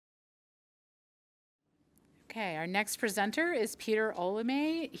Okay, our next presenter is Peter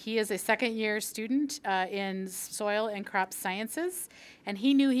Olayemi. He is a second-year student in soil and crop sciences, and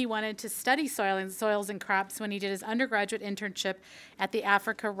he knew he wanted to study soils and crops when he did his undergraduate internship at the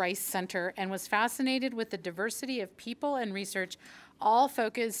Africa Rice Center and was fascinated with the diversity of people and research, all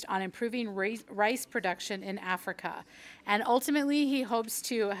focused on improving rice production in Africa. And ultimately, he hopes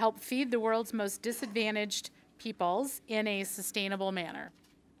to help feed the world's most disadvantaged peoples in a sustainable manner.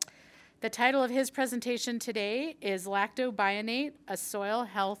 The title of his presentation today is Lactobionate, a Soil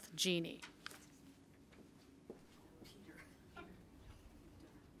Health Genie.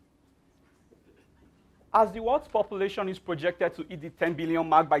 As the world's population is projected to hit the 10 billion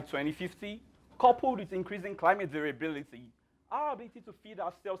mark by 2050, coupled with increasing climate variability, our ability to feed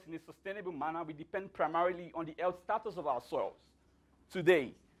ourselves in a sustainable manner will depend primarily on the health status of our soils.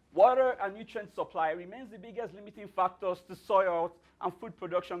 Today, water and nutrient supply remains the biggest limiting factors to soil health and food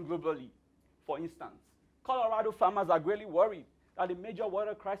production globally. For instance, Colorado farmers are greatly worried that the major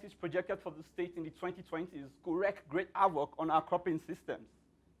water crisis projected for the state in the 2020s could wreak great havoc on our cropping systems.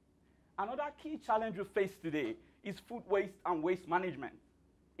 Another key challenge we face today is food waste and waste management.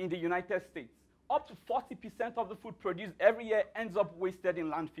 In the United States, up to 40% of the food produced every year ends up wasted in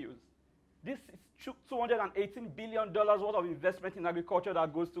landfills. This is $218 billion worth of investment in agriculture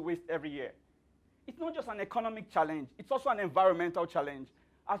that goes to waste every year. It's not just an economic challenge, it's also an environmental challenge,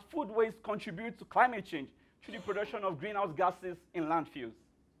 as food waste contributes to climate change through the production of greenhouse gases in landfills.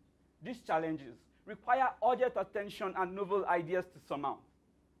 These challenges require urgent attention and novel ideas to surmount.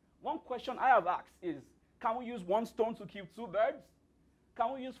 One question I have asked is, can we use one stone to kill two birds?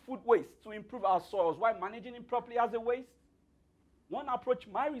 Can we use food waste to improve our soils while managing it properly as a waste? One approach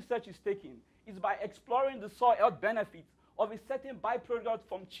my research is taking is by exploring the soil health benefits of a certain byproduct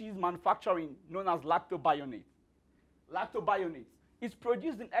from cheese manufacturing known as lactobionate. Lactobionate is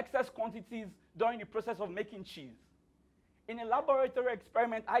produced in excess quantities during the process of making cheese. In a laboratory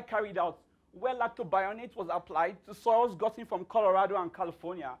experiment I carried out where lactobionate was applied to soils gotten from Colorado and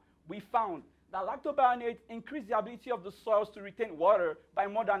California, we found that lactobionate increased the ability of the soils to retain water by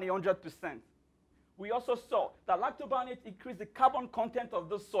more than 100%. We also saw that lactobionate increased the carbon content of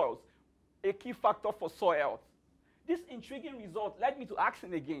those soils, a key factor for soil health. This intriguing result led me to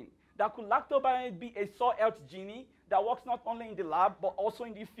asking again, that could lactobionate be a soil health genie that works not only in the lab but also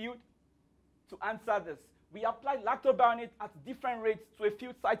in the field? To answer this, we applied lactobionate at different rates to a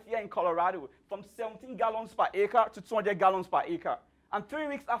field site here in Colorado, from 17 gallons per acre to 200 gallons per acre. And 3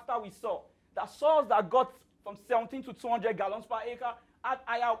 weeks after, we saw that soils that got from 17 to 200 gallons per acre had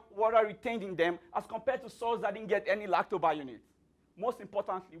higher water retained in them as compared to soils that didn't get any lactobionate. Most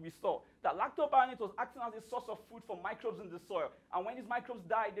importantly, we saw that lactobionate was acting as a source of food for microbes in the soil. And when these microbes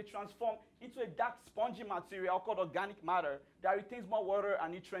die, they transform into a dark spongy material called organic matter that retains more water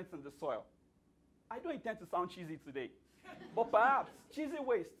and nutrients in the soil. I don't intend to sound cheesy today, but perhaps cheesy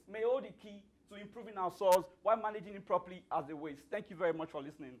waste may hold the key to improving our soils while managing it properly as a waste. Thank you very much for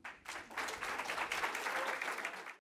listening.